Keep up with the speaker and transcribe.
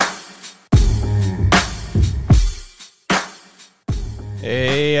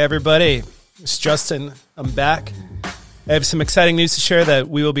Hey, everybody. It's Justin. I'm back. I have some exciting news to share that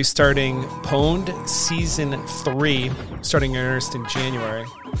we will be starting Pwned Season 3, starting in earnest in January.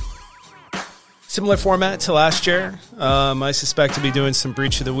 Similar format to last year. I suspect to be doing some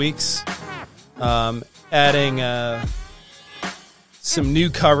Breach of the Weeks, adding some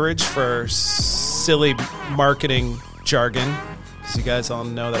new coverage for silly marketing jargon, because you guys all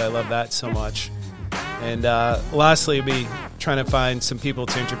know that I love that so much. And lastly, be trying to find some people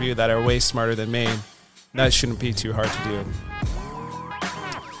to interview that are way smarter than me. That shouldn't be too hard to do.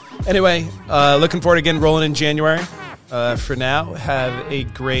 Anyway, looking forward to getting rolling in January. For now, have a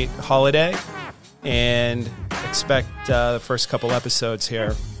great holiday and expect the first couple episodes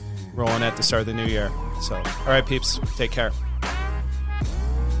here rolling at the start of the new year. So, all right, peeps, take care.